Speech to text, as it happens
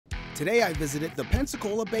Today I visited the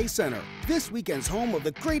Pensacola Bay Center, this weekend's home of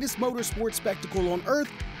the greatest motorsport spectacle on earth,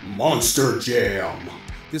 Monster Jam.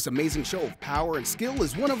 This amazing show of power and skill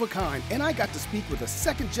is one of a kind, and I got to speak with a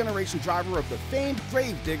second-generation driver of the famed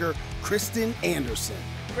gravedigger, Kristen Anderson.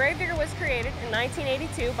 Gravedigger was created in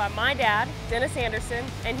 1982 by my dad, Dennis Anderson,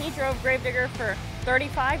 and he drove Gravedigger for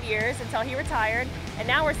 35 years until he retired, and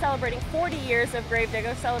now we're celebrating 40 years of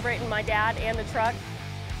Gravedigger, celebrating my dad and the truck.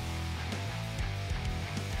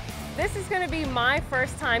 This is going to be my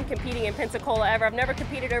first time competing in Pensacola ever. I've never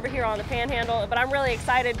competed over here on the Panhandle, but I'm really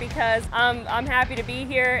excited because I'm happy to be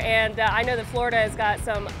here, and I know that Florida has got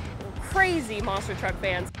some crazy monster truck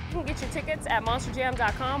fans. You can get your tickets at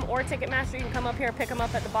monsterjam.com or Ticketmaster. You can come up here and pick them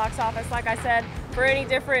up at the box office. Like I said, for any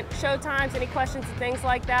different show times, any questions and things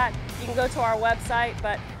like that, you can go to our website.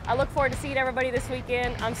 But I look forward to seeing everybody this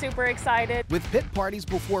weekend. I'm super excited. With pit parties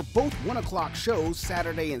before both 1 o'clock shows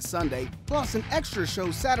Saturday and Sunday, plus an extra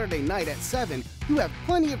show Saturday night at 7, you have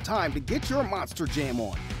plenty of time to get your Monster Jam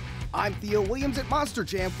on. I'm Theo Williams at Monster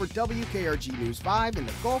Jam for WKRG News 5 in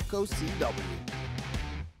the Gulf Coast CW.